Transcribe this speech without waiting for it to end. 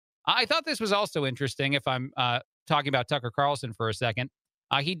I thought this was also interesting. If I'm talking about Tucker Carlson for a second,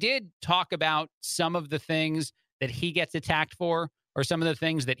 he did talk about some of the things that he gets attacked for, or some of the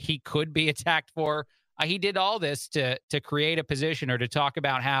things that he could be attacked for. He did all this to create a position, or to talk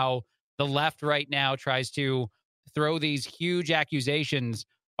about how the left right now tries to throw these huge accusations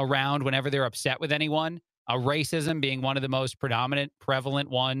around whenever they're upset with anyone. Racism being one of the most predominant, prevalent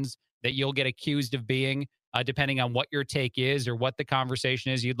ones that you'll get accused of being, depending on what your take is or what the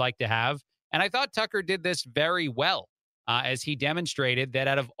conversation is you'd like to have. And I thought Tucker did this very well, as he demonstrated that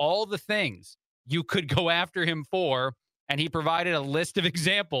out of all the things you could go after him for, and he provided a list of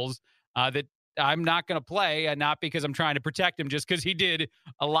examples that I'm not going to play, and not because I'm trying to protect him, just because he did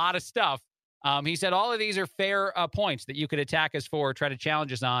a lot of stuff. He said all of these are fair points that you could attack us for, or try to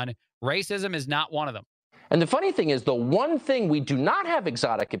challenge us on. Racism is not one of them. And the funny thing is, the one thing we do not have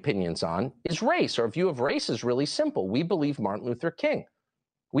exotic opinions on is race. Our view of race is really simple. We believe Martin Luther King.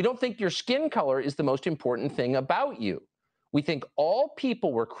 We don't think your skin color is the most important thing about you. We think all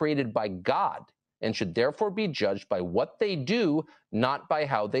people were created by God and should therefore be judged by what they do, not by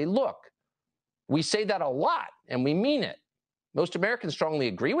how they look. We say that a lot, and we mean it. Most Americans strongly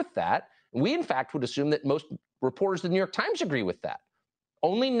agree with that. We, in fact, would assume that most reporters of the New York Times agree with that.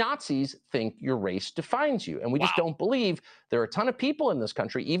 Only Nazis think your race defines you. And we just don't believe there are a ton of people in this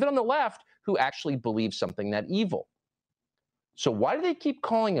country, even on the left, who actually believe something that evil. So why do they keep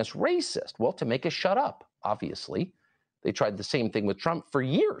calling us racist? Well, to make us shut up, obviously. They tried the same thing with Trump for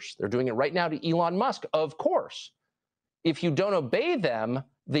years. They're doing it right now to Elon Musk, of course. If you don't obey them,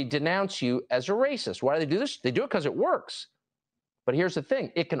 they denounce you as a racist. Why do they do this? They do it because it works. But here's the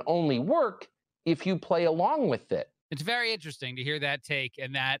thing. It can only work if you play along with it. It's very interesting to hear that take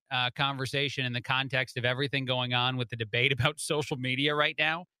and that conversation in the context of everything going on with the debate about social media right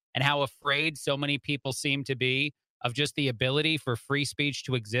now, and how afraid so many people seem to be of just the ability for free speech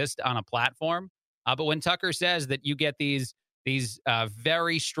to exist on a platform. But when Tucker says that you get these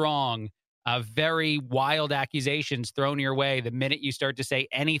very strong, very wild accusations thrown your way the minute you start to say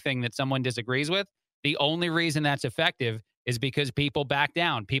anything that someone disagrees with, the only reason that's effective is because people back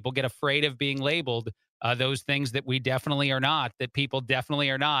down. People get afraid of being labeled those things that we definitely are not, that people definitely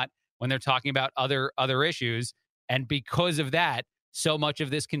are not when they're talking about other issues. And because of that, so much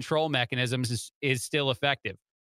of this control mechanisms is still effective.